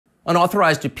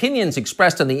Unauthorized opinions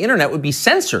expressed on the internet would be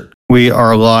censored. We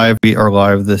are live. We are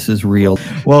live. This is real.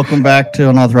 Welcome back to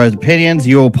Unauthorized Opinions,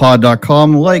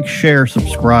 uopod.com. Like, share,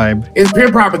 subscribe. It's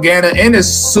pure propaganda and it's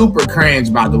super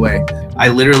cringe, by the way. I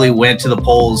literally went to the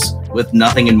polls with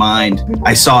nothing in mind.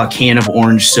 I saw a can of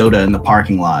orange soda in the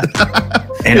parking lot.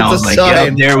 And I was like,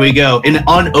 yep, there we go. An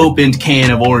unopened can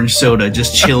of orange soda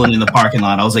just chilling in the parking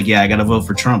lot. I was like, yeah, I got to vote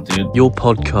for Trump, dude. Your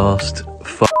podcast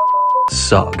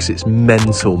sucks. It's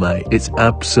mental, mate. It's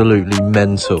absolutely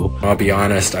mental. I'll be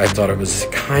honest, I thought it was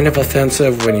kind of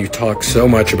offensive when you talk so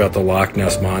much about the Loch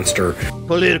Ness Monster.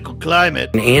 Political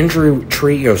climate. And Andrew,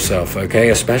 treat yourself, okay?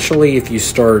 Especially if you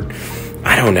start,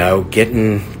 I don't know,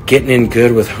 getting in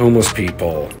good with homeless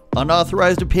people.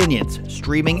 Unauthorized Opinions,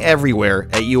 streaming everywhere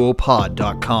at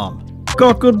uopod.com.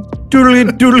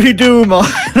 Cock-a-doodly-doodly-doo, man.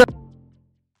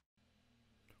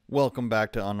 Welcome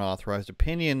back to Unauthorized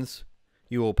Opinions.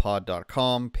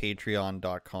 uopod.com,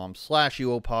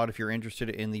 patreon.com/uopod if you're interested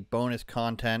in the bonus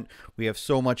content. We have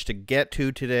so much to get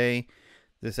to today.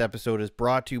 This episode is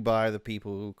brought to you by the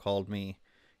people who called me,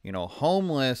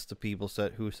 homeless, the people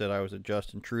who said I was a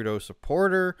Justin Trudeau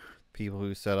supporter, people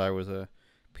who said I was a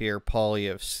Pierre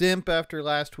Poilievre simp after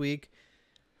last week.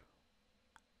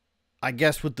 I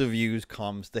guess with the views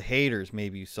comes the haters.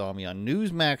 Maybe you saw me on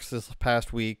Newsmax this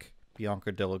past week,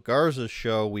 Bianca De La Garza's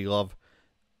show. We love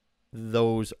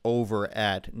those over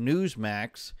at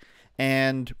Newsmax.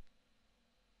 And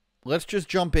let's just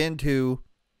jump into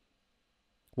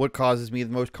what causes me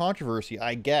the most controversy,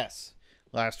 I guess.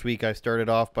 Last week I started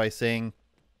off by saying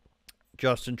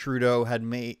Justin Trudeau had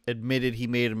admitted he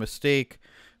made a mistake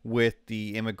with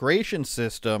the immigration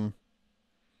system,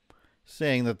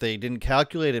 saying that they didn't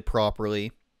calculate it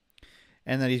properly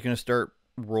and that he's going to start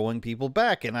rolling people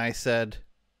back. And I said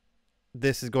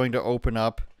this is going to open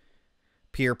up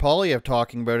Pierre Poilievre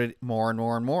talking about it more and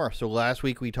more and more. So last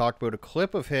week we talked about a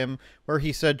clip of him where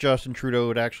he said Justin Trudeau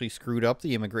had actually screwed up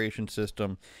the immigration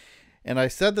system. And I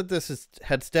said that this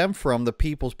had stemmed from the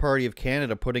People's Party of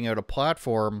Canada putting out a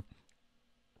platform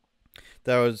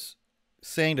that was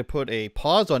saying to put a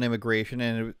pause on immigration,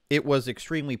 and it was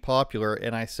extremely popular,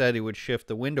 and I said it would shift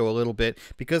the window a little bit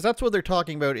because that's what they're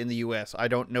talking about in the U.S. I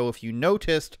don't know if you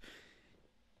noticed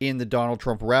in the Donald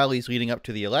Trump rallies leading up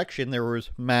to the election, there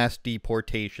was mass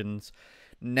deportations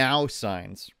now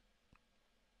signs.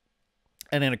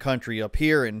 And in a country up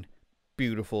here in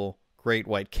beautiful, great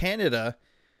white Canada,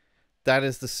 that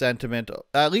is the sentiment,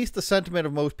 at least the sentiment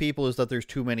of most people, is that there's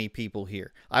too many people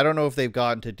here. I don't know if they've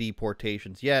gotten to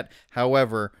deportations yet.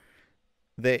 However,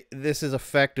 this is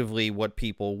effectively what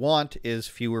people want, is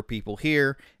fewer people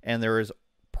here, and there is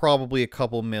probably a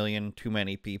couple million too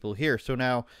many people here. So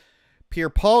now Pierre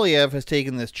Poilievre has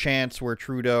taken this chance where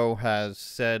Trudeau has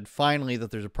said finally that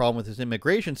there's a problem with his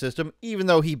immigration system, even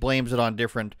though he blames it on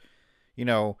different,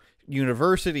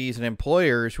 universities and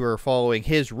employers who are following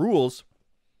his rules.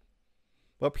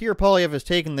 But Pierre Poilievre has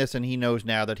taken this and he knows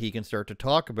now that he can start to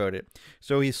talk about it.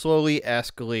 So he's slowly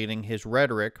escalating his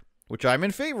rhetoric, which I'm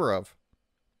in favor of.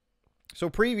 So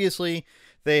previously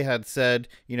they had said,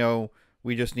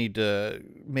 we just need to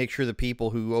make sure the people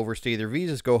who overstay their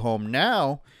visas go home.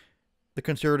 Now the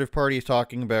Conservative Party is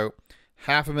talking about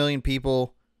 500,000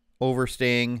 people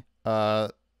overstaying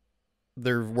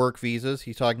their work visas.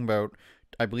 He's talking about,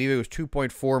 I believe it was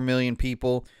 2.4 million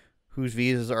people whose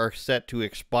visas are set to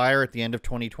expire at the end of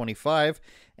 2025.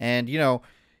 And,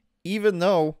 even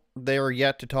though they are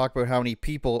yet to talk about how many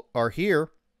people are here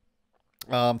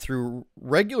through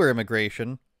regular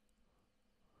immigration,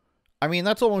 I mean,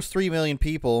 that's almost 3 million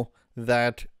people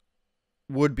that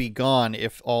would be gone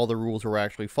if all the rules were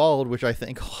actually followed, which I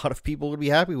think a lot of people would be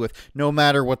happy with, no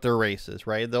matter what their race is,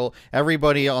 right?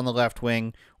 Everybody on the left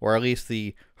wing, or at least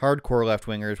the hardcore left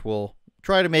wingers, will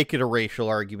try to make it a racial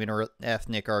argument or an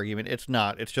ethnic argument. It's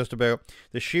not. It's just about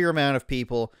the sheer amount of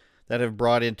people that have been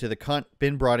brought into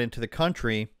the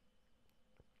country,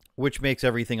 which makes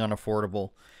everything unaffordable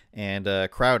and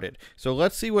crowded. So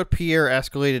let's see what Pierre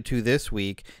escalated to this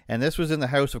week, and this was in the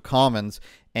House of Commons,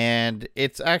 and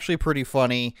it's actually pretty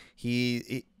funny.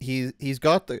 He's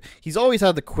always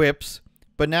had the quips,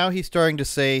 but now he's starting to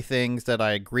say things that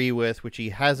I agree with, which he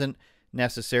hasn't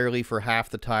necessarily for half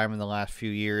the time in the last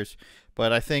few years.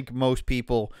 But I think most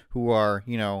people who are,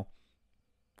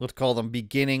 let's call them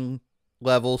beginning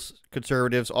levels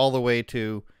conservatives all the way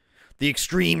to the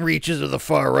extreme reaches of the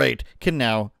far right can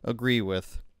now agree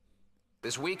with.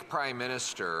 This weak Prime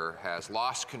Minister has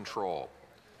lost control.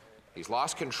 He's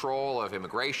lost control of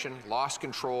immigration, lost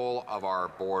control of our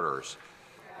borders.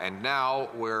 And now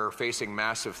we're facing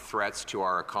massive threats to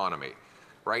our economy.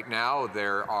 Right now,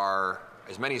 there are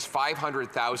as many as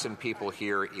 500,000 people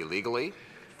here illegally,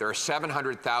 There are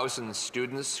 700,000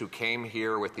 students who came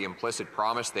here with the implicit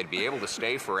promise they'd be able to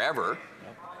stay forever,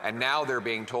 and now they're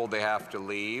being told they have to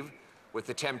leave with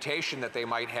the temptation that they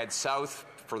might head south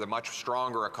for the much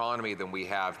stronger economy than we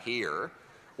have here,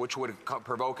 which would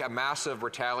provoke a massive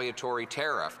retaliatory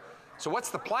tariff. So what's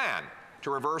the plan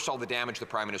to reverse all the damage the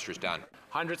Prime Minister's done?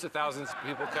 Hundreds of thousands of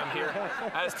people come here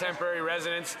as temporary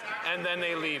residents, and then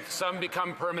they leave. Some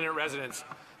become permanent residents.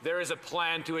 There is a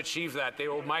plan to achieve that. They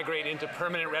will migrate into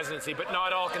permanent residency, but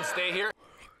not all can stay here.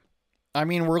 I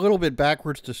mean, we're a little bit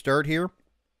backwards to start here.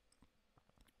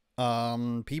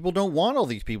 People don't want all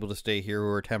these people to stay here who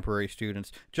are temporary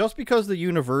students. Just because the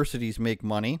universities make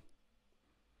money,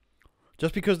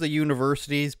 just because the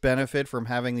universities benefit from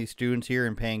having these students here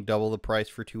and paying double the price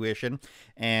for tuition,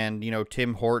 and, you know,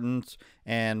 Tim Hortons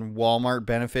and Walmart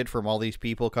benefit from all these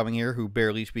people coming here who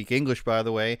barely speak English, by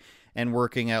the way, and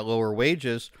working at lower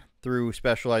wages through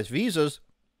specialized visas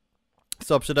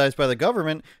subsidized by the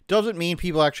government, doesn't mean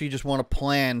people actually just want to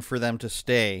plan for them to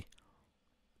stay.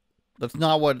 That's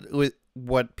not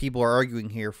what people are arguing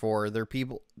here for.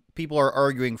 People are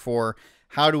arguing for,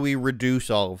 how do we reduce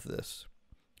all of this?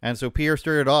 And so Pierre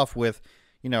started off with,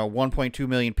 1.2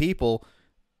 million people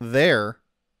there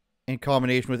in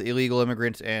combination with illegal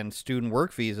immigrants and student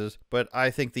work visas. But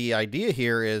I think the idea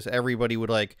here is everybody would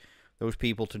like those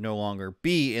people to no longer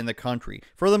be in the country.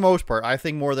 For the most part, I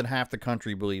think more than half the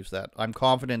country believes that. I'm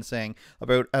confident saying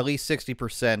about at least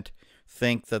 60%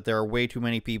 think that there are way too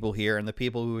many people here, and the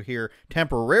people who are here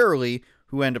temporarily,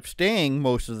 who end up staying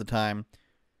most of the time,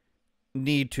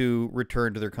 need to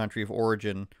return to their country of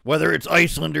origin, whether it's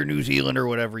Iceland or New Zealand or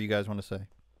whatever you guys want to say.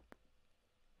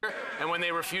 And when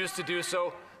they refuse to do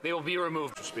so, they will be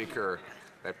removed. Speaker,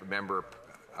 that member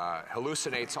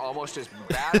hallucinates almost as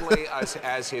badly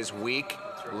as his weak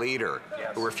leader,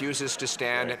 who refuses to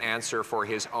stand and answer for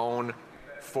his own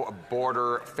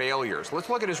border failures. Let's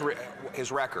look at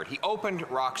his record. He opened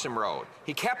Roxham Road.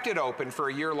 He kept it open for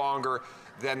a year longer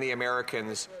than the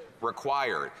Americans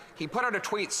required. He put out a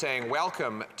tweet saying,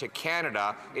 "Welcome to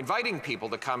Canada," inviting people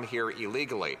to come here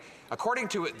illegally. According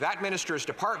to that minister's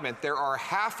department, there are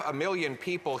 500,000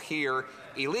 people here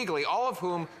illegally, all of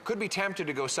whom could be tempted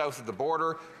to go south of the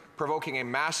border, provoking a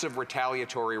massive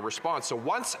retaliatory response. So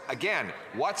once again,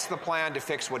 what's the plan to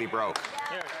fix what he broke?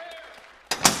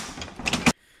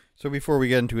 So before we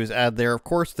get into his ad there, of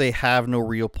course they have no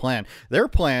real plan. Their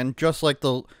plan, just like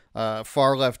the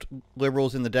far-left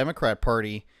liberals in the Democrat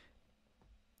Party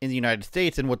in the United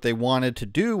States, and what they wanted to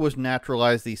do was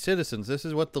naturalize these citizens. This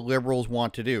is what the liberals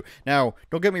want to do. Now,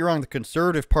 don't get me wrong, the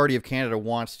Conservative Party of Canada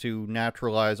wants to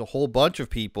naturalize a whole bunch of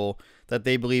people that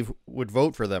they believe would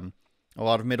vote for them. A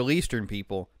lot of Middle Eastern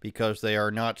people, because they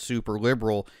are not super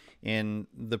liberal in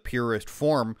the purest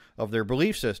form of their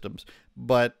belief systems.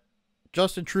 But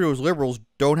Justin Trudeau's liberals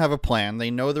don't have a plan.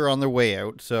 They know they're on their way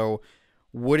out. So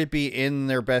would it be in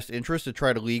their best interest to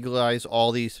try to legalize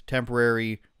all these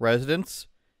temporary residents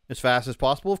as fast as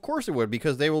possible? Of course it would,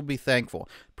 because they will be thankful.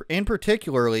 In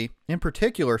particular, a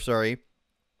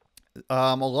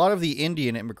lot of the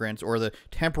Indian immigrants, or the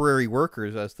temporary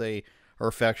workers as they are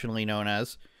affectionately known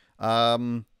as,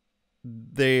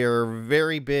 they are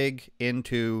very big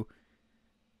into,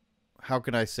 how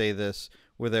can I say this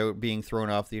without being thrown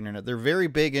off the internet? They're very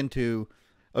big into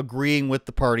agreeing with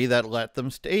the party that let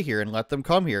them stay here and let them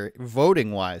come here,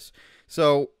 voting-wise.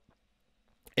 So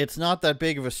it's not that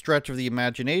big of a stretch of the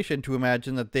imagination to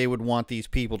imagine that they would want these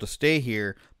people to stay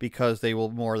here because they will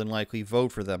more than likely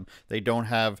vote for them. They don't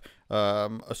have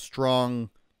a strong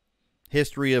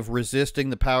history of resisting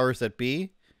the powers that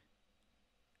be,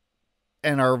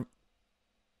 and are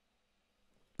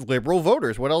liberal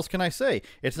voters. What else can I say?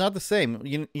 It's not the same.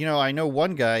 You know, I know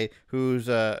one guy who's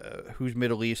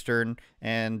Middle Eastern,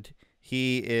 and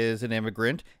he is an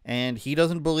immigrant, and he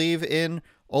doesn't believe in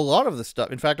a lot of the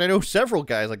stuff. In fact, I know several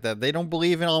guys like that. They don't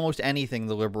believe in almost anything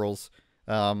the liberals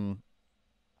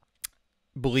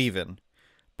believe in.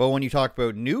 But when you talk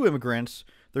about new immigrants,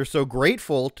 they're so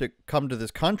grateful to come to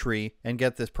this country and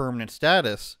get this permanent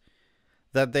status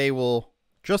that they will,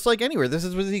 just like anywhere, this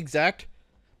is the exact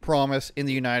promise in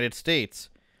the United States.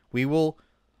 We will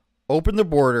open the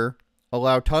border,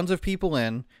 allow tons of people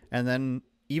in, and then,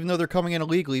 even though they're coming in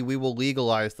illegally, we will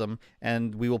legalize them,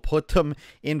 and we will put them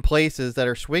in places that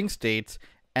are swing states,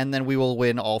 and then we will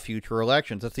win all future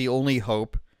elections. That's the only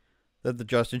hope that the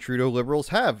Justin Trudeau liberals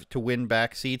have to win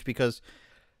back seats, because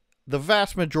the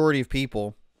vast majority of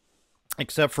people,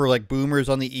 except for like boomers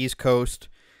on the East Coast,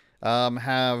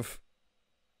 have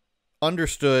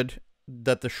understood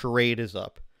that the charade is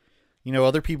up. You know,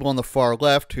 other people on the far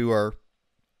left who are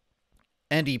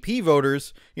NDP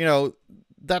voters, you know,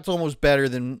 that's almost better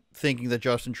than thinking that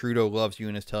Justin Trudeau loves you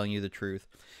and is telling you the truth.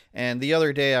 And the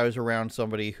other day I was around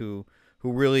somebody who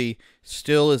really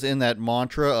still is in that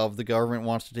mantra of the government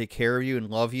wants to take care of you and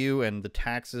love you and the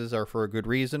taxes are for a good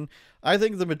reason. I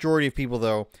think the majority of people,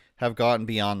 though, have gotten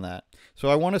beyond that. So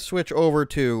I want to switch over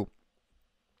to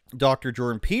Dr.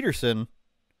 Jordan Peterson,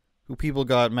 who people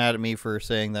got mad at me for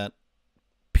saying that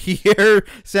Pierre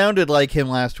sounded like him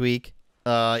last week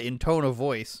in tone of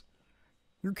voice.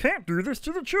 You can't do this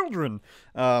to the children.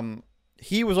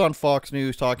 He was on Fox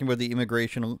News talking about the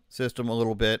immigration system a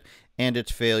little bit and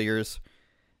its failures.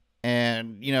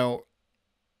 And, you know,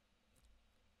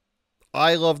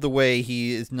 I love the way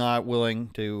he is not willing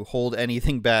to hold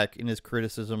anything back in his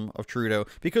criticism of Trudeau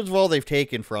because of all they've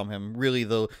taken from him. Really,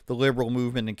 the liberal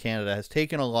movement in Canada has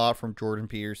taken a lot from Jordan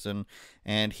Peterson,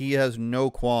 and he has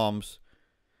no qualms,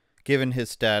 given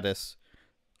his status,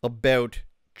 about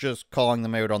just calling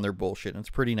them out on their bullshit. And it's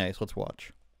pretty nice. Let's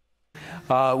watch.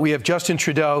 We have Justin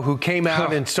Trudeau, who came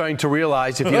out and starting to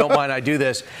realize, if you don't mind I do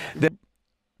this, that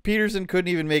Peterson couldn't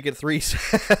even make it 3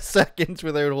 seconds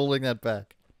without holding that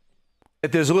back.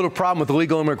 There's a little problem with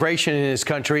illegal immigration in this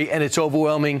country, and it's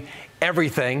overwhelming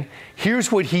everything.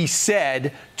 Here's what he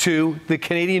said to the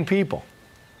Canadian people.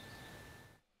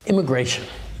 Immigration.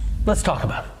 Let's talk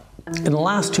about it. In the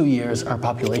last 2 years, our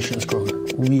population has grown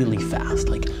really fast,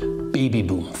 like baby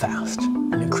boom fast.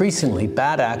 And increasingly,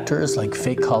 bad actors like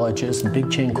fake colleges and big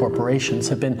chain corporations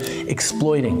have been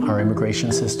exploiting our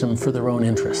immigration system for their own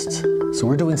interests. So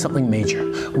we're doing something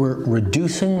major. We're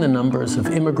reducing the numbers of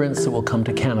immigrants that will come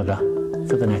to Canada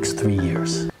for the next 3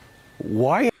 years.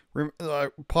 Why?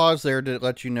 Pause there to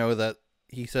let you know that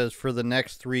he says for the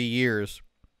next 3 years,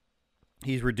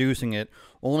 he's reducing it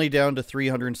only down to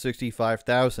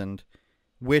 365,000,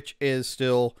 which is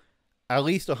still at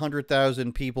least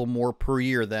 100,000 people more per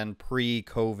year than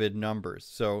pre-COVID numbers.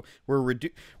 So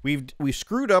we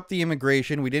screwed up the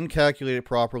immigration. We didn't calculate it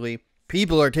properly.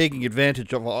 People are taking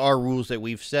advantage of our rules that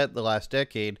we've set the last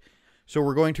decade. So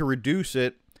we're going to reduce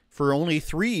it for only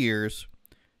 3 years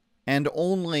and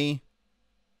only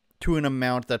to an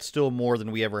amount that's still more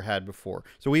than we ever had before.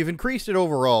 So we've increased it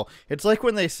overall. It's like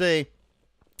when they say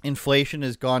inflation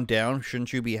has gone down,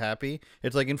 shouldn't you be happy?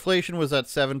 It's like inflation was at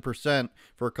 7%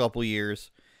 for a couple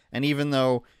years, and even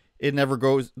though it never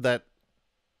goes, that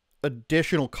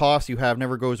additional cost you have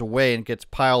never goes away and gets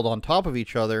piled on top of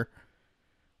each other,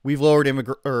 we've lowered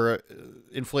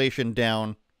inflation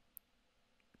down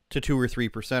to 2 or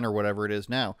 3% or whatever it is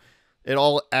now. It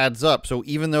all adds up. So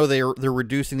even though they're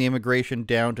reducing the immigration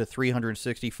down to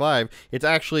 365, it's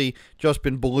actually just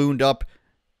been ballooned up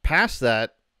past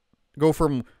that. Go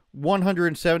from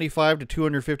 175 to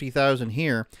 250,000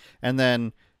 here, and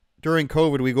then during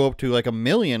COVID we go up to like 1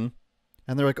 million,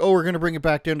 and they're like, oh, we're going to bring it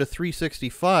back down to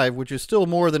 365, which is still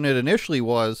more than it initially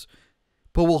was,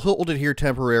 but we'll hold it here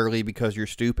temporarily because you're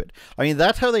stupid. I mean,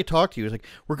 that's how they talk to you. It's like,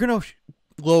 we're going to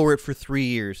lower it for 3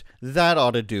 years. That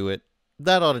ought to do it.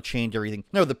 That ought to change everything.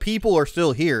 No, the people are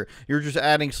still here. You're just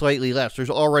adding slightly less. There's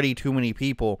already too many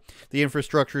people. The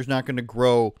infrastructure is not going to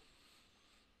grow,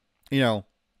 you know,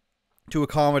 to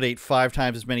accommodate 5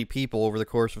 times as many people over the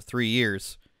course of 3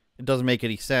 years. It doesn't make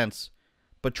any sense.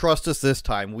 But trust us this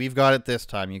time. We've got it this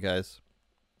time, you guys.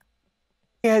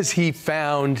 Why has he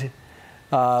found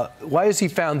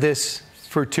this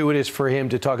fortuitous for him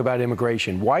to talk about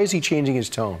immigration? Why is he changing his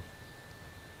tone?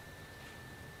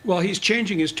 Well, he's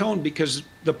changing his tone because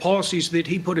the policies that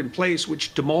he put in place,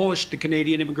 which demolished the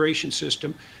Canadian immigration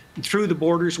system and threw the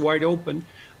borders wide open,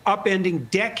 upending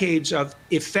decades of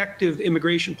effective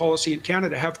immigration policy in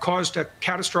Canada, have caused a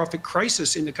catastrophic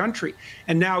crisis in the country.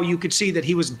 And now you could see that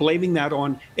he was blaming that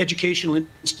on educational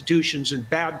institutions and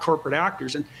bad corporate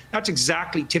actors. And that's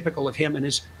exactly typical of him and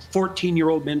his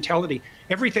 14-year-old mentality.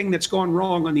 Everything that's gone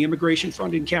wrong on the immigration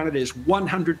front in Canada is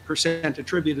 100%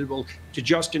 attributable to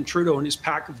Justin Trudeau and his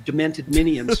pack of demented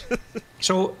minions.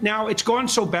 So now it's gone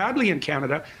so badly in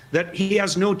Canada that he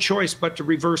has no choice but to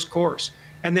reverse course.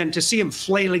 And then to see him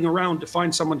flailing around to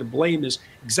find someone to blame is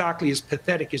exactly as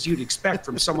pathetic as you'd expect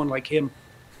from someone like him.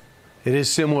 It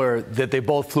is similar that they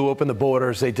both flew open the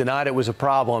borders. They denied it was a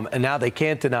problem, and now they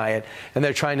can't deny it, and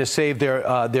they're trying to save their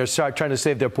trying to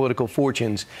save their political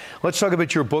fortunes. Let's talk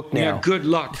about your book now. Yeah, good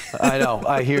luck. I know.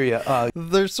 I hear you.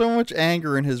 There's so much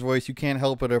anger in his voice, you can't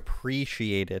help but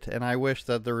appreciate it. And I wish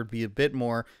that there would be a bit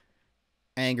more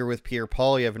anger with Pierre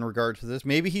Poilievre in regard to this.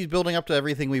 Maybe he's building up to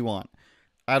everything we want.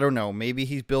 I don't know. Maybe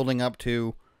he's building up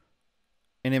to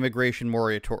an immigration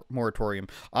moratorium.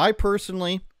 I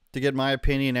personally, to get my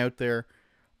opinion out there,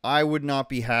 I would not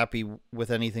be happy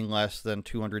with anything less than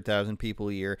 200,000 people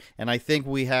a year. And I think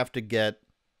we have to get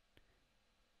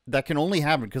that can only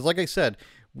happen because, like I said,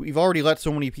 we've already let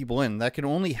so many people in. That can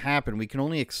only happen. We can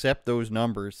only accept those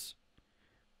numbers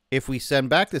if we send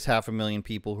back this 500,000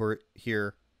 people who are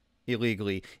here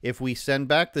illegally. If we send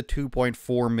back the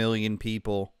 2.4 million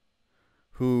people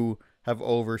who have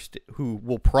who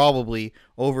will probably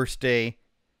overstay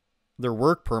their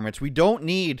work permits, we don't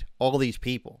need all these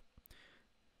people.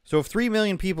 So if 3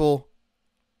 million people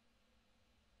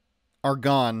are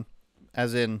gone,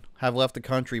 as in have left the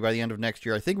country by the end of next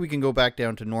year, I think we can go back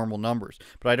down to normal numbers.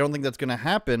 But I don't think that's going to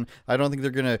happen. I don't think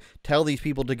they're going to tell these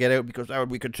people to get out because that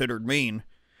would be considered mean.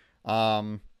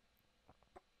 I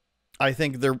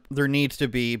think there needs to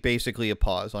be basically a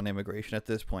pause on immigration at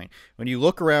this point. When you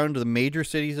look around the major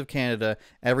cities of Canada,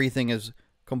 everything is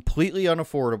completely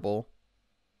unaffordable.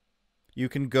 You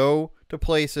can go to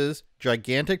places,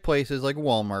 gigantic places like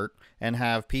Walmart, and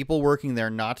have people working there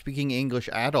not speaking English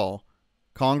at all,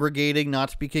 congregating, not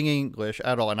speaking English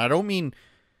at all. And I don't mean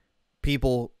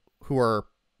people who are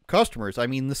customers. I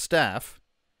mean the staff.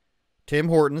 Tim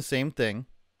Hortons, same thing.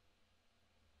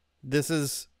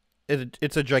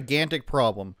 It's a gigantic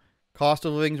problem. Cost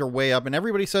of livings are way up, and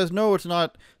everybody says, no, it's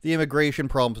not the immigration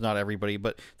problem's not everybody,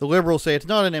 but the Liberals say it's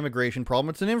not an immigration problem,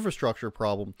 it's an infrastructure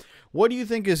problem. What do you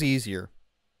think is easier?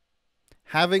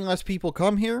 Having less people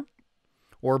come here,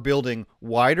 or building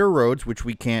wider roads, which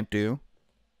we can't do,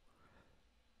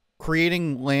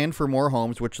 creating land for more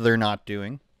homes, which they're not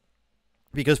doing,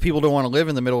 because people don't want to live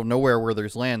in the middle of nowhere where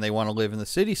there's land. They want to live in the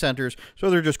city centers, so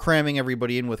they're just cramming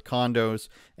everybody in with condos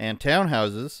and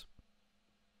townhouses.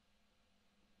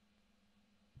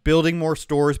 Building more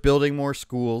stores, building more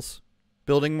schools,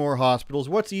 building more hospitals.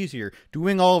 What's easier,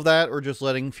 doing all of that or just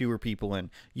letting fewer people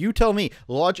in? You tell me.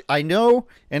 I know,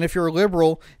 and if you're a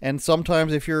liberal, and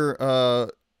sometimes if you're, a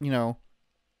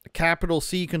capital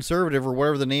C conservative or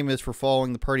whatever the name is for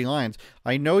following the party lines,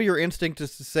 I know your instinct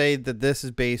is to say that this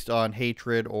is based on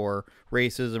hatred or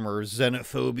racism or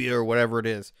xenophobia or whatever it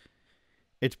is.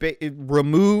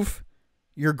 Remove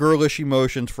your girlish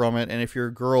emotions from it, and if you're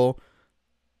a girl,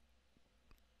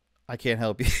 I can't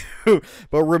help you,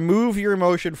 but remove your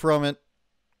emotion from it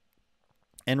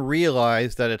and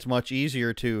realize that it's much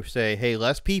easier to say, hey,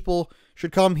 less people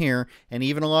should come here, and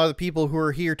even a lot of the people who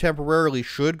are here temporarily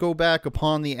should go back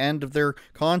upon the end of their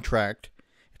contract.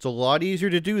 It's a lot easier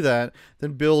to do that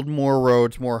than build more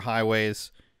roads, more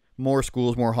highways, more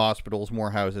schools, more hospitals,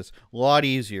 more houses. A lot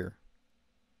easier.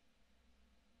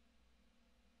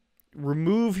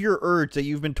 Remove your urge that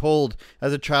you've been told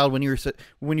as a child when you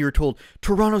were told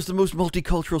Toronto's the most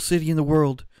multicultural city in the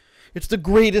world. It's the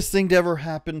greatest thing to ever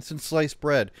happen since sliced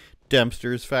bread.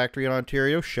 Dempster's factory in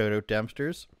Ontario. Shout out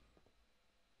Dempster's.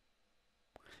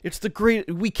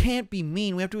 We can't be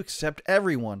mean. We have to accept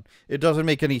everyone. It doesn't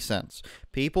make any sense.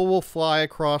 People will fly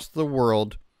across the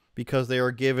world because they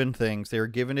are given things. They are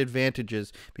given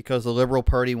advantages because the Liberal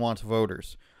Party wants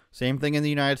voters. Same thing in the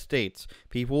United States.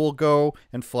 People will go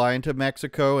and fly into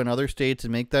Mexico and other states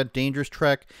and make that dangerous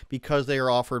trek because they are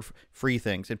offered free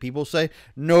things. And people say,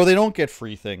 no, they don't get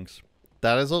free things.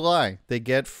 That is a lie. They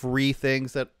get free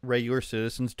things that regular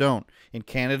citizens don't. In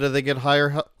Canada, they get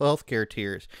higher healthcare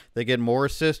tiers. They get more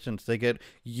assistance. They get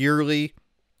yearly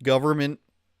government,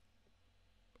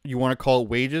 you want to call it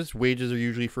wages. Wages are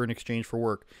usually for an exchange for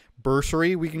work.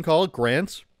 Bursary, we can call it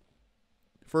grants.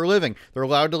 For a living. They're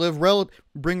allowed to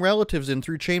bring relatives in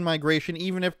through chain migration,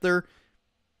 even if they're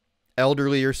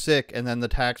elderly or sick, and then the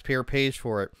taxpayer pays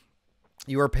for it.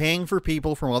 You are paying for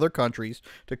people from other countries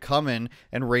to come in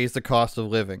and raise the cost of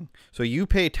living. So you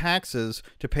pay taxes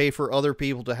to pay for other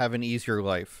people to have an easier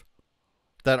life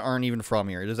that aren't even from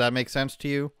here. Does that make sense to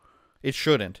you? It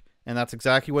shouldn't. And that's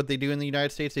exactly what they do in the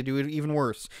United States. They do it even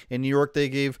worse. In New York, they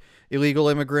gave illegal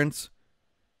immigrants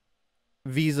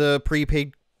Visa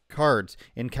prepaid cards.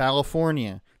 In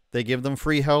California, they give them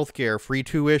free healthcare, free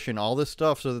tuition, all this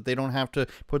stuff so that they don't have to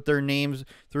put their names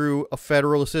through a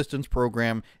federal assistance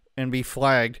program and be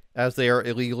flagged as they are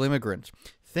illegal immigrants.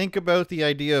 Think about the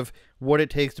idea of what it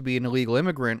takes to be an illegal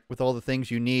immigrant with all the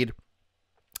things you need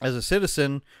as a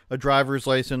citizen: a driver's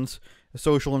license, a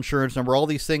social insurance number, all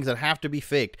these things that have to be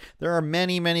faked. There are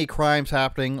many, many crimes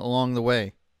happening along the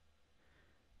way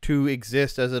to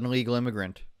exist as an illegal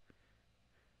immigrant.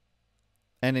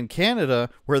 And in Canada,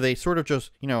 where they sort of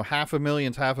just,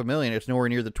 500,000's 500,000, it's nowhere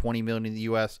near the 20 million in the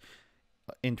U.S.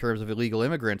 in terms of illegal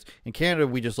immigrants. In Canada,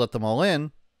 we just let them all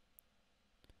in.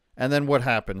 And then what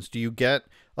happens? Do you get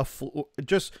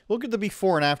just look at the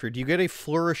before and after. Do you get a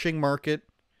flourishing market?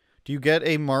 Do you get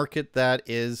a market that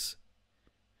is,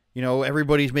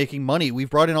 everybody's making money? We've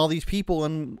brought in all these people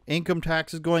and income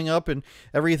tax is going up and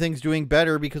everything's doing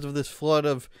better because of this flood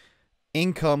of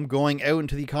income going out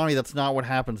into the economy. That's not what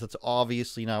happens. That's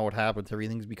obviously not what happens.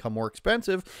 Everything's become more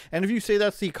expensive. And if you say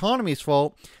that's the economy's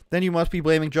fault, then you must be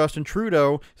blaming Justin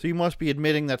Trudeau. So you must be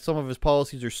admitting that some of his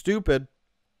policies are stupid,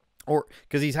 or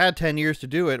because he's had 10 years to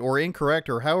do it, or incorrect,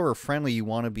 or however friendly you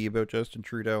want to be about Justin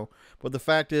Trudeau. But the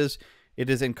fact is, it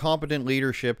is incompetent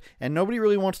leadership, and nobody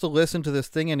really wants to listen to this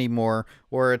thing anymore,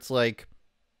 where it's like,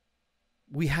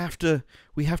 we have to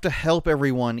help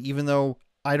everyone, even though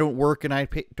I don't work and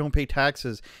don't pay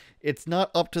taxes. It's not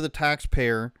up to the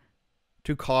taxpayer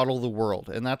to coddle the world.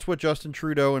 And that's what Justin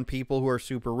Trudeau and people who are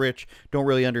super rich don't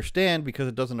really understand, because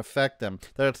it doesn't affect them.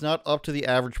 That it's not up to the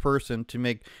average person to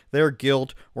make their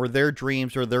guilt or their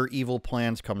dreams or their evil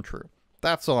plans come true.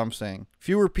 That's all I'm saying.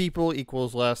 Fewer people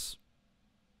equals less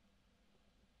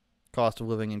cost of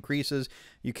living increases.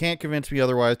 You can't convince me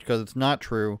otherwise, because it's not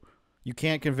true. You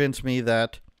can't convince me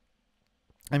that,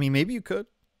 I mean, maybe you could,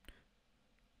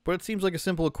 but it seems like a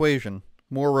simple equation.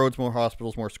 More roads, more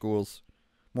hospitals, more schools,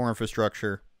 more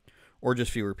infrastructure, or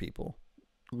just fewer people.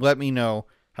 Let me know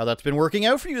how that's been working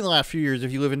out for you in the last few years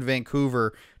if you live in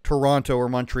Vancouver, Toronto, or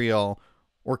Montreal,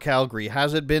 or Calgary.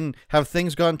 Have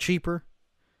things gone cheaper?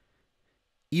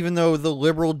 Even though the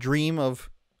liberal dream of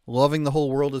loving the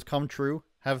whole world has come true,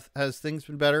 has things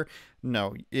been better?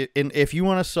 No. If you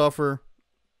want to suffer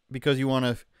because you want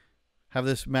to have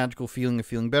this magical feeling of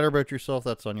feeling better about yourself,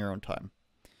 that's on your own time.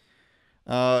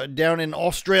 Down in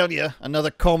Australia,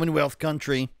 another Commonwealth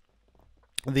country,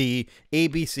 the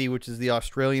ABC, which is the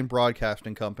Australian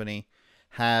Broadcasting Company,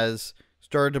 has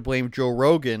started to blame Joe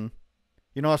Rogan.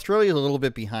 You know, Australia is a little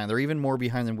bit behind. They're even more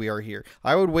behind than we are here.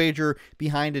 I would wager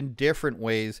behind in different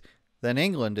ways than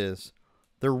England is.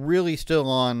 They're really still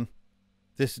on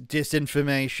this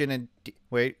disinformation and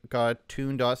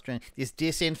tuned Australian. This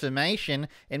disinformation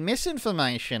and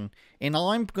misinformation, and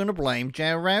I'm going to blame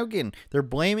Joe Rogan. They're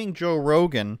blaming Joe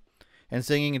Rogan and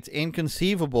saying it's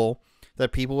inconceivable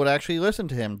that people would actually listen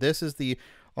to him. This is the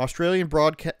Australian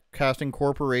Broadcasting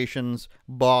Corporation's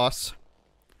boss.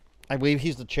 I believe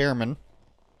he's the chairman.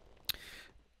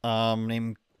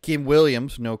 Named Kim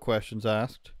Williams, no questions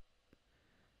asked.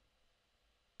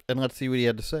 And let's see what he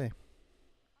had to say.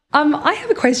 I have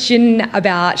a question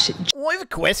about... I have a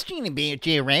question about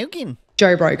Joe Rogan.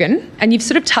 Joe Rogan, and you've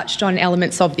sort of touched on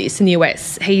elements of this in the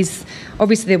US. He's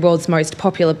obviously the world's most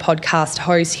popular podcast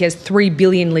host. He has 3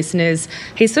 billion listeners.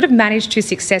 He's sort of managed to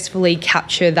successfully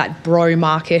capture that bro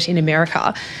market in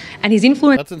America. And his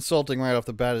influence... That's insulting right off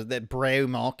the bat, is that bro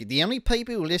market. The only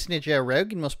people who listen to Joe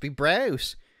Rogan must be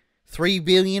bros. 3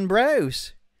 billion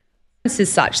bros.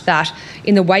 Is such that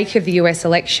in the wake of the US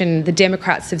election, the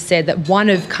Democrats have said that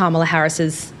one of Kamala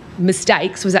Harris's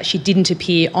mistakes was that she didn't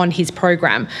appear on his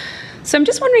program. So I'm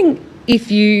just wondering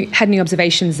if you had any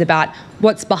observations about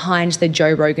what's behind the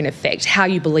Joe Rogan effect, how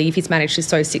you believe he's managed to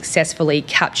so successfully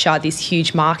capture this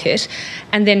huge market.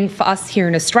 And then for us here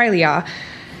in Australia,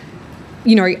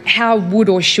 you know, how would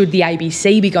or should the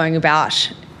ABC be going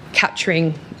about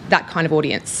capturing that kind of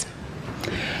audience?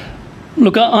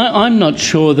 Look, I'm not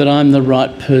sure that I'm the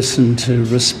right person to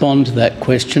respond to that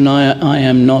question. I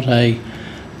am not a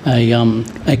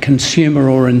consumer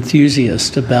or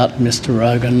enthusiast about Mr.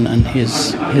 Rogan and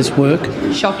his work.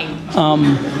 Shocking.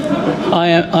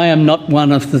 I am not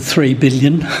one of the 3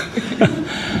 billion,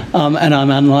 and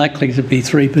I'm unlikely to be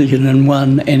 3 billion and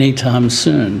one anytime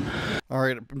soon. All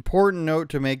right, important note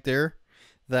to make there,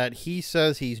 that he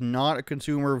says he's not a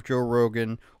consumer of Joe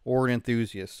Rogan or an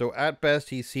enthusiast. So at best,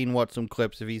 he's seen some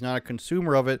clips. If he's not a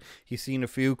consumer of it, he's seen a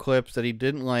few clips that he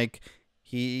didn't like.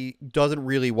 He doesn't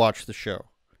really watch the show.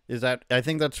 I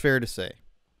think that's fair to say.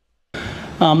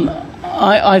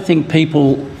 I think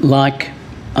people like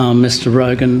Mr.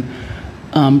 Rogan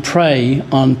prey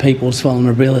on people's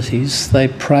vulnerabilities. They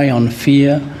prey on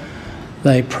fear.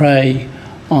 They prey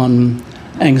on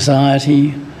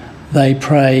anxiety. They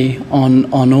prey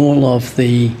on all of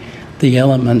the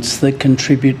elements that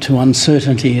contribute to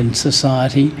uncertainty in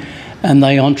society, and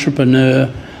they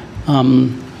entrepreneur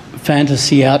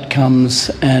fantasy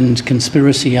outcomes and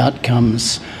conspiracy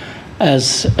outcomes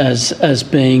as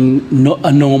being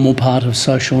a normal part of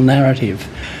social narrative.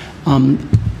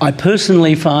 I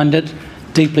personally find it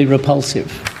deeply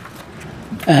repulsive,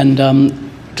 and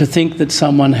to think that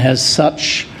someone has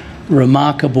such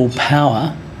remarkable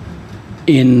power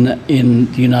in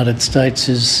the United States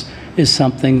is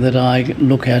something that I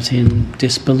look at in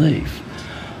disbelief.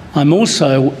 I'm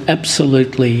also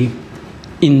absolutely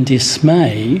in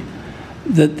dismay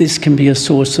that this can be a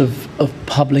source of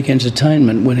public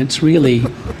entertainment when it's really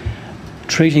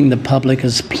treating the public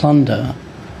as plunder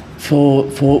for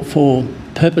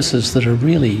purposes that are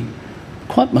really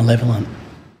quite malevolent.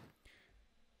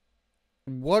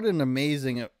 what an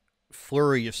amazing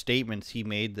flurry of statements he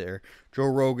made there. Joe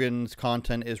Rogan's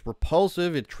content is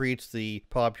repulsive. It treats the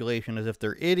population as if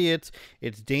they're idiots.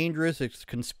 It's dangerous. It's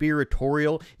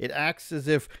conspiratorial. It acts as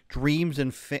if dreams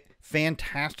and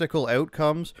fantastical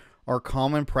outcomes are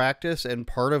common practice and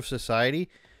part of society.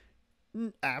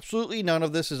 Absolutely none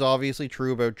of this is obviously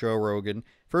true about Joe Rogan.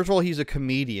 First of all, he's a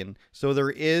comedian, so there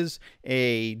is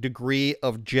a degree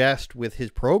of jest with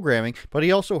his programming, but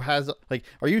he also has, like,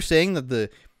 are you saying that the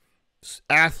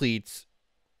athletes,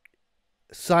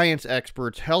 science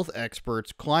experts, health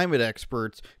experts, climate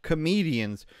experts,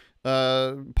 comedians,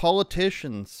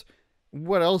 politicians,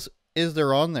 what else is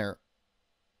there on there?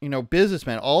 You know,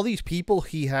 businessmen, all these people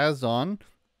he has on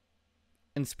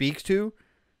and speaks to,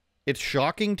 it's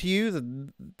shocking to you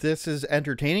that this is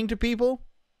entertaining to people?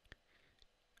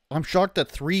 I'm shocked that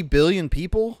 3 billion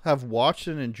people have watched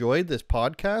and enjoyed this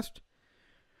podcast.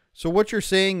 So what you're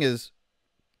saying is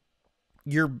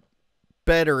you're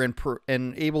better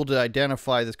and able to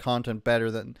identify this content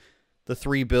better than the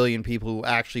 3 billion people who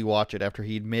actually watch it after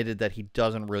he admitted that he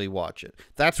doesn't really watch it.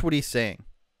 That's what he's saying.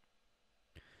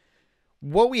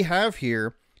 What we have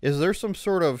here is there's some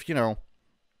sort of, you know,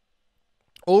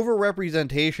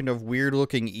 overrepresentation of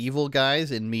weird-looking evil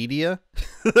guys in media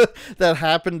that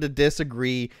happen to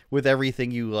disagree with everything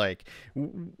you like.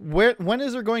 When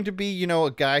is there going to be, you know,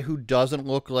 a guy who doesn't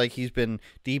look like he's been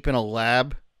deep in a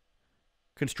lab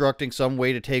constructing some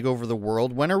way to take over the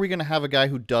world? When are we going to have a guy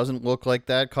who doesn't look like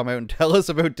that come out and tell us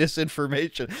about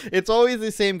disinformation? It's always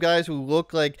the same guys who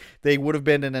look like they would have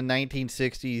been in a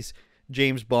 1960s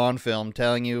James Bond film,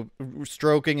 telling you,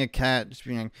 stroking a cat, just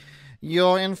being like,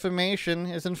 your information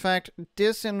is in fact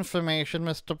disinformation,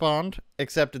 Mr. Bond.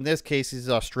 Except in this case, he's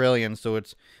Australian, so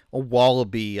it's a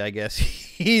wallaby, I guess.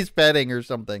 He's petting or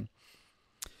something.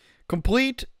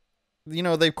 Complete, you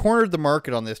know, they've cornered the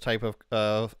market on this type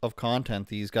of content,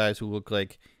 these guys who look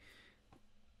like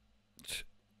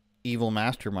evil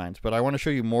masterminds. But I want to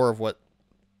show you more of what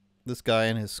this guy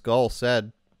in his skull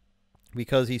said,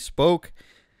 because he spoke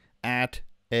at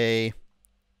a...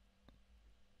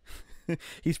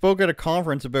 he spoke at a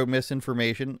conference about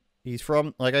misinformation. He's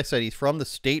from, like I said, he's from the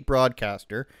state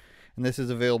broadcaster, and this is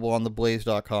available on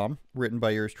theblaze.com, written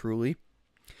by yours truly.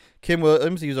 Kim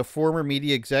Williams, he's a former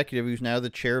media executive who's now the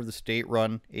chair of the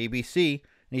state-run ABC,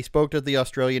 and he spoke at the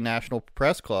Australian National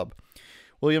Press Club.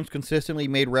 Williams consistently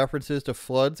made references to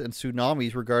floods and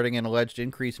tsunamis regarding an alleged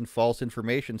increase in false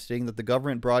information, stating that the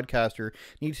government broadcaster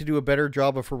needs to do a better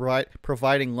job of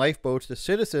providing lifeboats to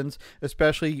citizens,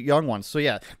 especially young ones. So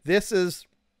yeah, this is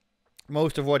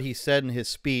most of what he said in his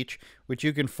speech, which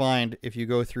you can find if you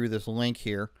go through this link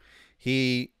here.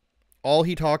 All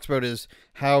he talks about is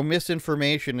how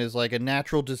misinformation is like a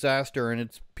natural disaster, and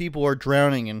it's people are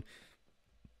drowning and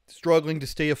struggling to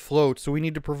stay afloat, so we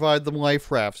need to provide them life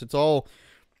rafts. It's all,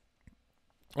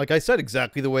 like I said,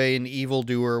 exactly the way an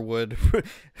evildoer would.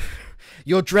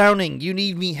 You're drowning. You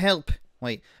need me help.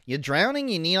 Wait, you're drowning?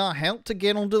 You need our help to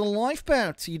get onto the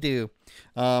lifeboats? You do.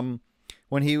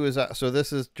 When he was... so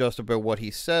this is just about what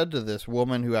he said to this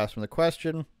woman who asked him the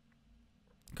question,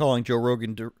 calling Joe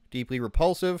Rogan deeply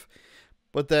repulsive.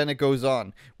 But then it goes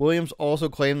on. Williams also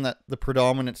claimed that the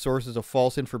predominant sources of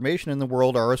false information in the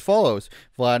world are as follows: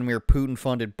 Vladimir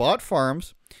Putin-funded bot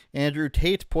farms, Andrew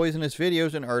Tate's poisonous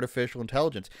videos, and artificial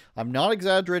intelligence. I'm not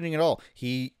exaggerating at all.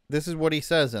 This is what he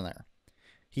says in there.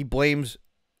 He blames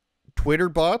Twitter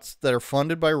bots that are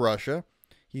funded by Russia.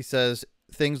 He says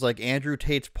things like Andrew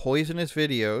Tate's poisonous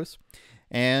videos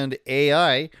and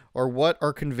AI are what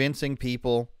are convincing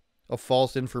people of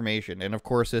false information. And of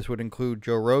course, this would include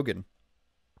Joe Rogan.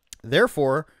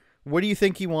 Therefore, what do you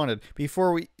think he wanted?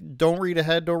 Before we... Don't read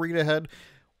ahead.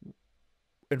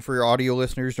 And for your audio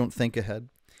listeners, don't think ahead.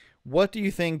 What do you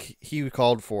think he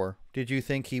called for? Did you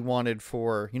think he wanted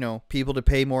for, you know, people to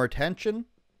pay more attention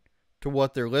to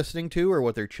what they're listening to or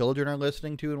what their children are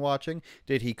listening to and watching?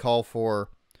 Did he call for,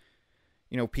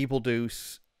 you know, people to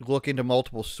look into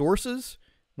multiple sources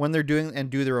when they're doing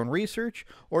and do their own research?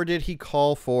 Or did he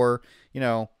call for, you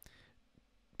know,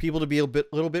 people to be a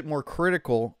little bit more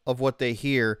critical of what they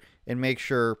hear and make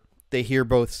sure they hear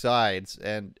both sides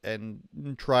and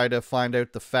try to find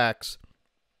out the facts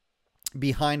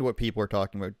behind what people are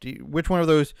talking about? Which one of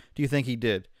those do you think he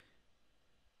did?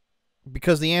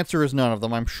 Because the answer is none of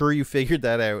them. I'm sure you figured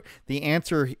that out. The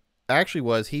answer actually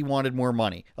was he wanted more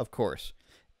money, of course.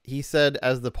 He said,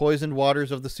 as the poisoned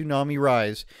waters of the tsunami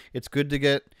rise, it's good to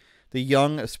get the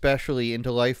young especially,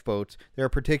 into lifeboats. They are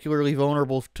particularly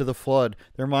vulnerable to the flood.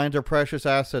 Their minds are precious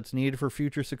assets needed for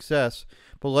future success.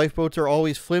 But lifeboats are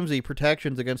always flimsy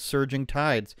protections against surging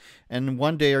tides, and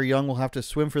one day our young will have to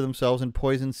swim for themselves in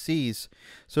poisoned seas.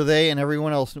 So they and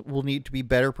everyone else will need to be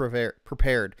better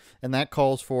prepared, and that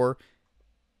calls for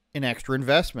an extra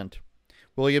investment.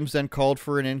 Williams then called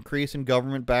for an increase in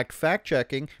government-backed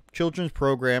fact-checking, children's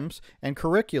programs, and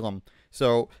curriculum.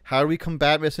 So how do we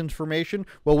combat misinformation?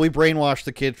 Well, we brainwash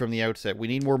the kids from the outset. We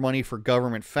need more money for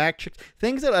government fact-checks,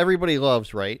 things that everybody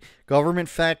loves, right? Government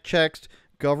fact-checks,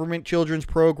 government children's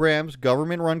programs,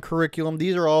 government-run curriculum.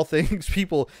 These are all things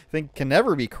people think can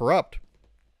never be corrupt.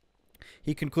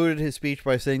 He concluded his speech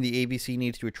by saying the ABC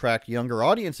needs to attract younger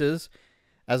audiences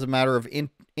as a matter of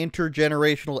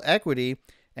intergenerational equity,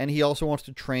 and he also wants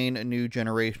to train a new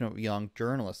generation of young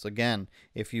journalists. Again,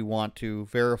 if you want to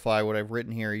verify what I've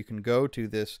written here, you can go to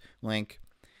this link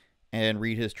and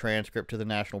read his transcript to the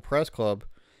National Press Club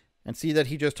and see that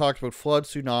he just talks about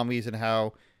floods, tsunamis, and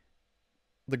how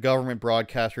the government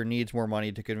broadcaster needs more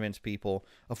money to convince people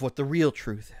of what the real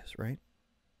truth is, right?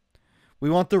 We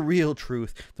want the real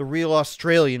truth, the real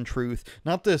Australian truth,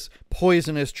 not this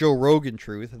poisonous Joe Rogan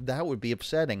truth. That would be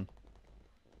upsetting.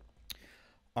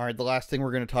 All right, the last thing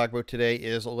we're going to talk about today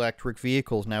is electric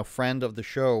vehicles. Now, friend of the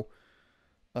show,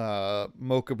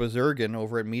 Mocha Bazurgan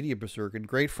over at Media Bazurgan,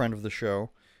 great friend of the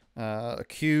show,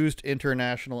 accused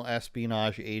international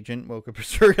espionage agent Mocha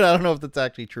Bazurgan. I don't know if that's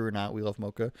actually true or not. We love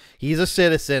Mocha. He's a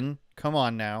citizen. Come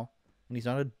on now. And he's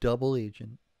not a double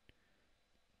agent.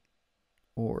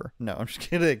 Or, no, I'm just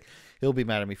kidding. He'll be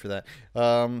mad at me for that.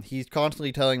 He's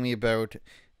constantly telling me about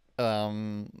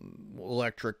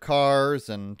electric cars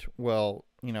and, well,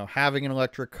 you know, having an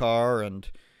electric car and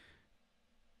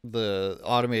the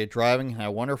automated driving and how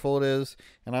wonderful it is.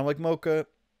 And I'm like, Mocha,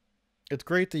 it's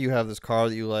great that you have this car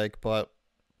that you like, but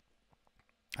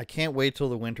I can't wait till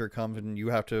the winter comes and you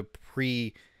have to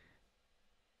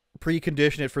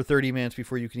precondition it for 30 minutes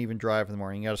before you can even drive in the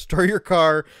morning. You got to start your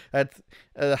car at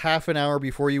half an hour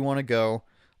before you want to go,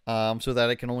 so that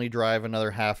it can only drive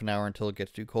another half an hour until it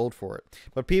gets too cold for it.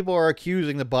 But people are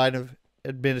accusing the Biden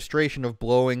administration of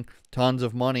blowing tons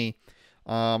of money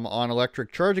on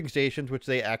electric charging stations, which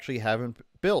they actually haven't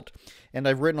built. And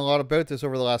I've written a lot about this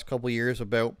over the last couple of years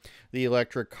about the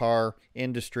electric car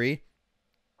industry,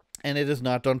 and it has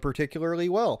not done particularly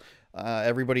well.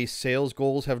 Everybody's sales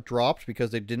goals have dropped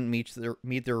because they didn't meet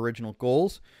their original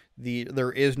goals.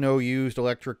 There is no used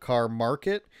electric car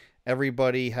market.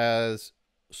 Everybody has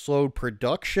slowed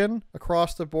production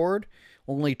across the board.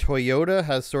 Only Toyota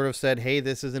has sort of said, hey,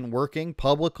 this isn't working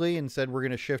publicly, and said we're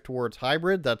going to shift towards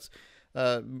hybrid. That's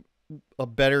a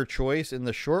better choice in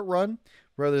the short run,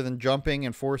 rather than jumping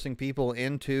and forcing people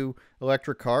into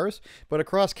electric cars. But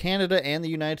across Canada and the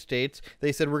United States,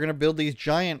 they said we're going to build these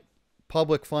giant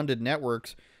public-funded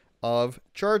networks of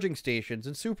charging stations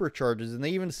and superchargers. And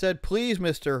they even said, please,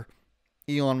 Mr.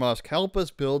 Elon Musk, help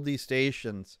us build these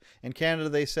stations. In Canada,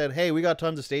 they said, hey, we got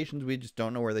tons of stations, we just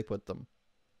don't know where they put them.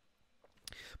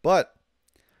 But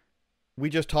we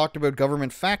just talked about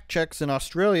government fact checks in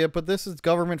Australia, but this is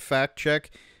government fact check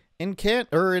in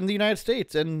in the United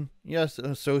States, and yes,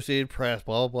 Associated Press,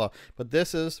 blah, blah, blah. But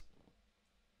this is,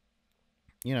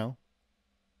 you know,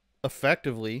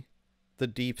 effectively the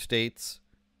deep state's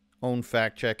own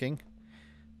fact checking.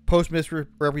 Post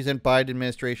misrepresent Biden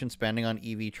administration spending on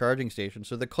EV charging stations.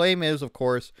 So the claim is, of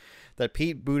course, that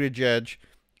Pete Buttigieg,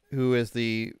 who is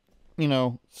the, you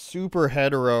know, super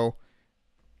hetero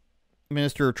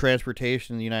Minister of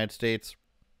Transportation in the United States,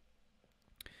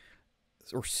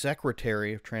 or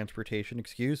Secretary of Transportation,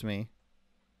 excuse me.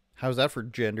 How's that for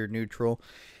gender neutral?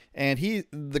 And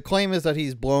the claim is that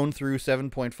he's blown through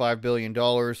 $7.5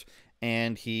 billion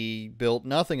and he built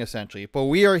nothing, essentially. But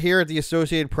we are here at the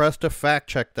Associated Press to fact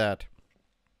check that.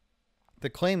 The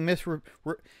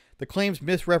claims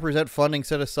misrepresent funding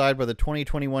set aside by the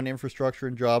 2021 Infrastructure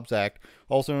and Jobs Act,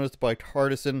 also known as the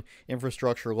Bipartisan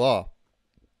Infrastructure Law,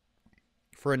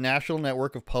 for a national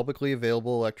network of publicly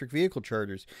available electric vehicle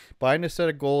chargers. Biden has set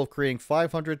a goal of creating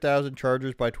 500,000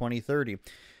 chargers by 2030.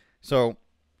 So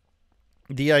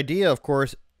the idea, of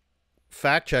course,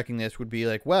 fact-checking this would be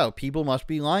like, wow, people must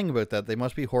be lying about that. They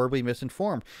must be horribly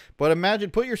misinformed. But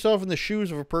imagine, put yourself in the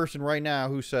shoes of a person right now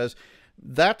who says,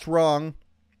 that's wrong.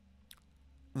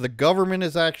 The government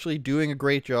is actually doing a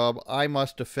great job. I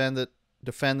must defend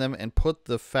them and put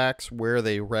the facts where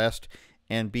they rest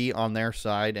and be on their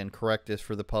side and correct this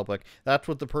for the public. That's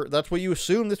what that's what you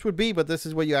assume this would be, but this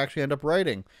is what you actually end up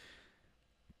writing.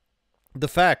 The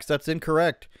facts, that's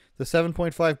incorrect. The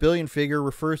 $7.5 billion figure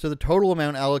refers to the total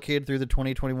amount allocated through the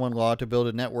 2021 law to build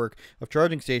a network of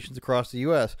charging stations across the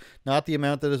U.S., not the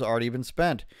amount that has already been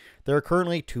spent. There are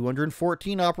currently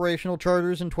 214 operational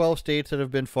chargers in 12 states that have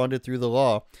been funded through the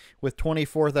law, with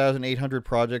 24,800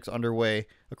 projects underway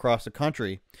across the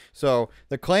country. So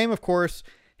the claim, of course,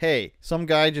 hey, some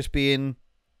guy just being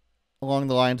along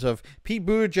the lines of Pete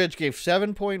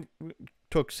Buttigieg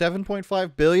took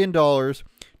 $7.5 billion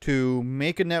to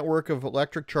make a network of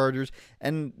electric chargers,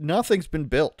 and nothing's been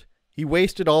built. He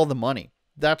wasted all the money.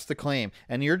 That's the claim.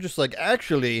 And you're just like,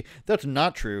 actually, that's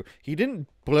not true. He didn't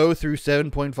blow through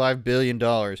 $7.5 billion.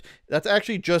 That's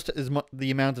actually just as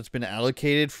the amount that's been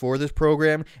allocated for this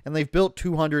program, and they've built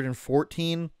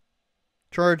 214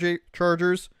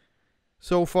 chargers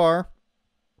so far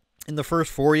in the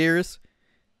first 4 years.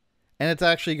 And it's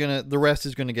actually the rest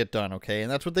is gonna get done, okay?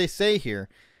 And that's what they say here.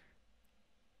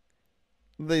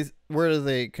 Where do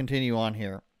they continue on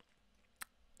here?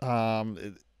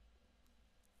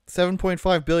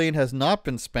 $7.5 billion has not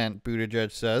been spent,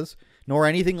 Buttigieg says, nor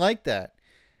anything like that.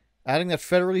 Adding that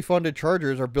federally funded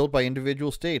chargers are built by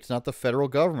individual states, not the federal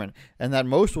government, and that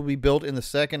most will be built in the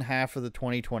second half of the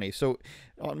 2020. So,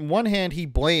 on one hand, he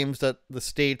blames that the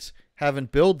states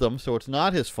haven't built them, so it's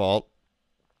not his fault.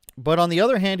 But on the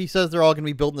other hand, he says they're all going to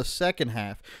be built in the second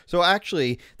half. So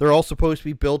actually, they're all supposed to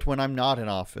be built when I'm not in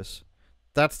office.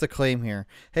 That's the claim here.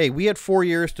 Hey, we had 4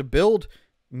 years to build,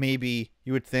 maybe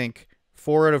you would think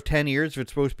 4 out of 10 years if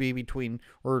it's supposed to be between,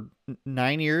 or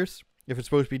 9 years if it's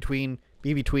supposed to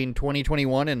be between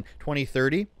 2021 and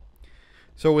 2030.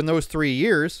 So in those 3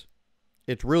 years,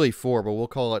 it's really 4, but we'll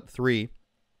call it 3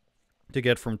 to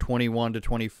get from 21 to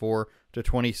 24 to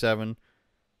 27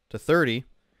 to 30.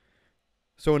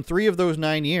 So in 3 of those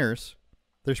 9 years,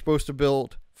 they're supposed to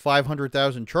build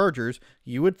 500,000 chargers.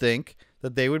 You would think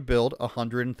that they would build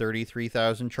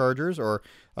 133,000 chargers, or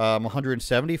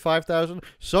 175,000,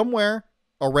 somewhere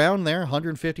around there,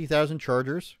 150,000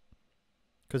 chargers.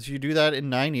 Because if you do that in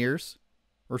 9 years,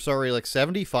 or sorry, like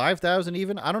 75,000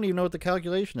 even, I don't even know what the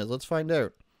calculation is. Let's find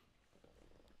out.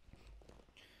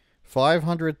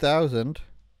 500,000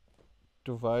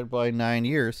 divided by 9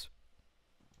 years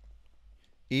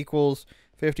equals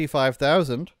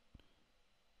 55,000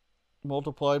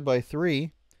 multiplied by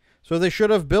 3. So they should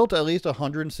have built at least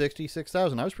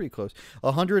 166,000. I was pretty close.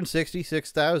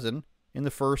 166,000 in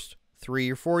the first 3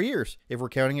 or 4 years. If we're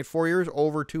counting it 4 years,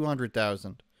 over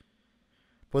 200,000.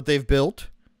 But they've built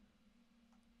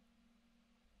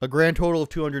a grand total of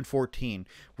 214.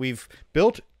 We've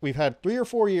had 3 or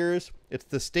 4 years. It's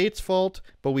the state's fault,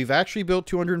 but we've actually built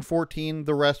 214.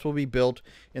 The rest will be built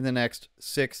in the next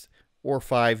 6 or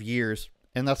 5 years.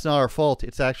 And that's not our fault.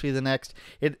 It's actually the next.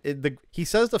 He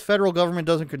says the federal government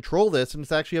doesn't control this, and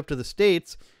it's actually up to the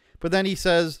states. But then he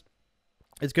says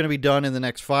it's going to be done in the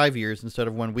next 5 years instead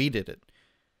of when we did it.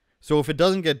 So if it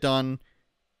doesn't get done,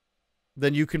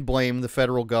 then you can blame the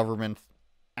federal government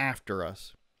after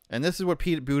us. And this is what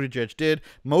Pete Buttigieg did.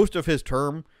 Most of his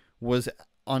term was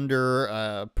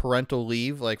under parental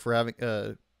leave, like for having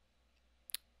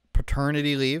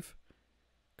paternity leave,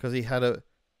 because he had a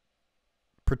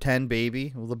pretend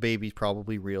baby. Well, the baby's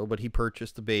probably real, but he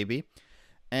purchased the baby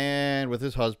and with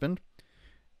his husband.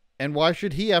 And why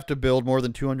should he have to build more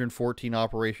than 214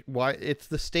 operations? Why? It's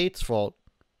the state's fault.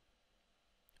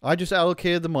 I just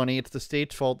allocated the money. It's the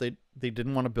state's fault they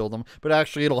didn't want to build them. But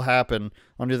actually, it'll happen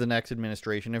under the next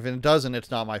administration. If it doesn't,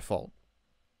 it's not my fault.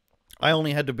 I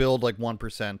only had to build like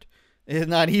 1%. It's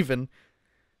not even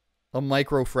a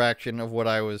micro fraction of what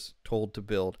I was told to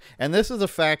build. And this is a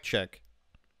fact check.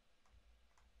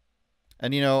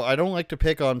 And, you know, I don't like to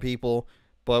pick on people,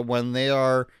 but when they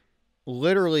are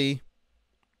literally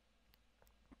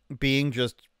being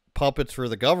just puppets for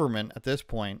the government at this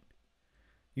point,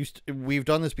 we've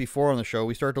done this before on the show.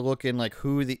 We start to look in like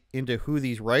into who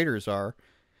these writers are.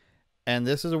 And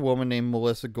this is a woman named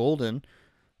Melissa Golden,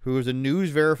 who is a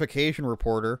news verification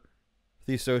reporter for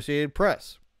the Associated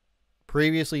Press,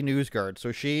 previously NewsGuard.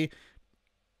 So she,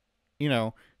 you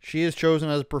know, she is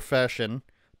chosen as a profession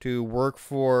to work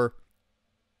for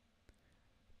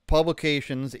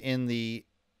publications in the,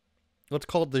 let's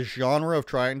call it the genre of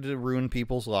trying to ruin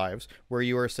people's lives, where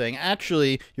you are saying,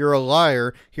 actually, you're a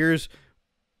liar. Here's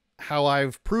how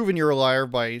I've proven you're a liar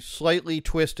by slightly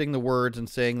twisting the words and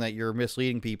saying that you're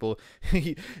misleading people.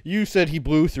 You said he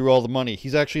blew through all the money.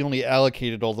 He's actually only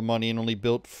allocated all the money and only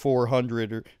built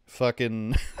 400 or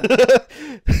fucking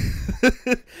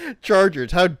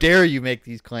chargers. How dare you make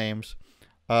these claims?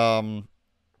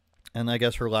 And I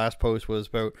guess her last post was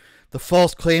about the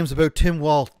false claims about Tim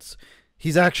Walz.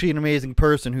 He's actually an amazing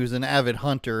person who's an avid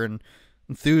hunter, and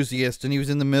enthusiast, and he was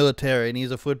in the military, and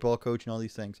he's a football coach and all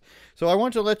these things. So I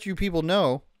want to let I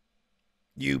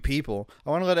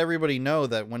want to let everybody know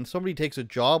that when somebody takes a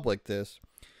job like this,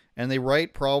 and they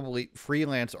write probably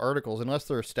freelance articles, unless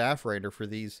they're a staff writer for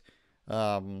these,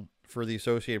 for the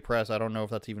Associated Press, I don't know if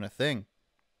that's even a thing.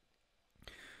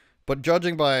 But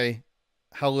judging by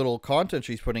how little content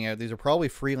she's putting out, these are probably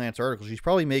freelance articles. She's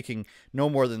probably making no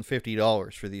more than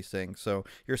 $50 for these things. So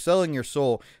you're selling your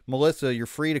soul. Melissa, you're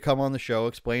free to come on the show,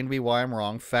 explain to me why I'm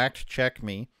wrong, fact check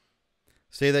me,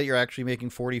 say that you're actually making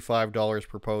 $45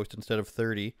 per post instead of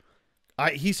 30.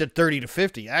 He said 30 to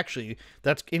 50. Actually,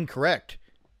 that's incorrect.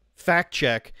 Fact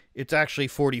check, it's actually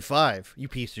 45, you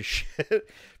piece of shit.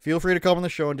 Feel free to come on the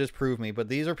show and disprove me, but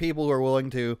these are people who are willing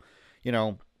to, you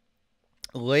know,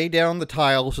 lay down the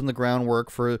tiles and the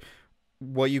groundwork for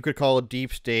what you could call a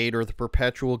deep state or the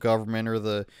perpetual government or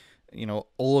the, you know,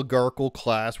 oligarchical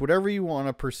class, whatever you want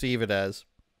to perceive it as,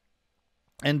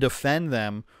 and defend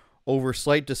them over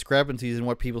slight discrepancies in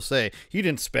what people say. He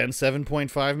didn't spend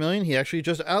 $7.5 million. He actually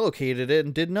just allocated it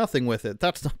and did nothing with it.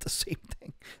 That's not the same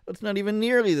thing. That's not even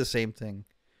nearly the same thing.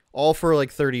 All for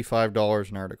like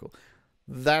 $35 an article.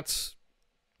 That's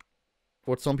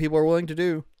what some people are willing to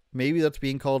do. Maybe that's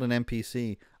being called an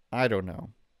NPC. I don't know.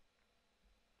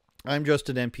 I'm just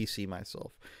an NPC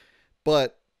myself.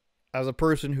 But as a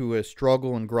person who has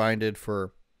struggled and grinded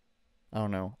for, I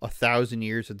don't know, 1,000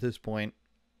 years at this point,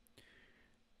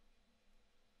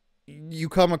 you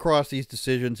come across these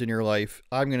decisions in your life,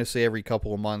 I'm going to say every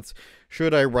couple of months,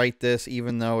 should I write this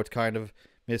even though it's kind of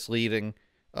misleading?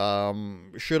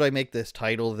 Should I make this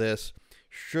title this?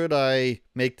 Should I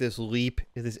make this leap,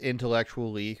 this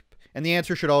intellectual leap? And the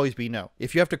answer should always be no.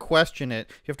 If you have to question it,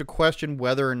 you have to question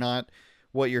whether or not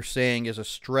what you're saying is a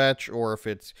stretch or if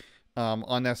it's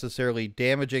unnecessarily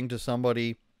damaging to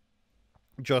somebody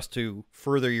just to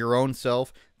further your own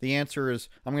self. The answer is,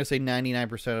 I'm going to say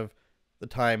 99% of the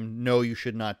time, no, you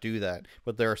should not do that.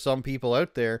 But there are some people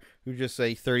out there who just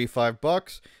say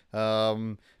 $35,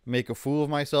 make a fool of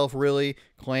myself, really,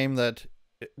 claim that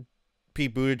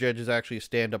Pete Buttigieg is actually a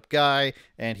stand-up guy,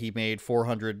 and he made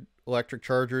 400 electric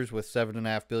chargers with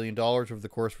 $7.5 billion over the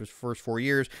course of his first 4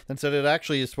 years, then said it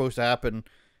actually is supposed to happen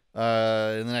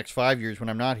in the next 5 years when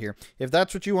I'm not here. If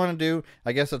that's what you want to do,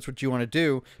 I guess that's what you want to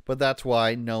do, but that's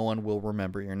why no one will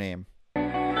remember your name.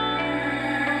 Turn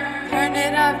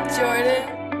it up,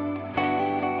 Jordan.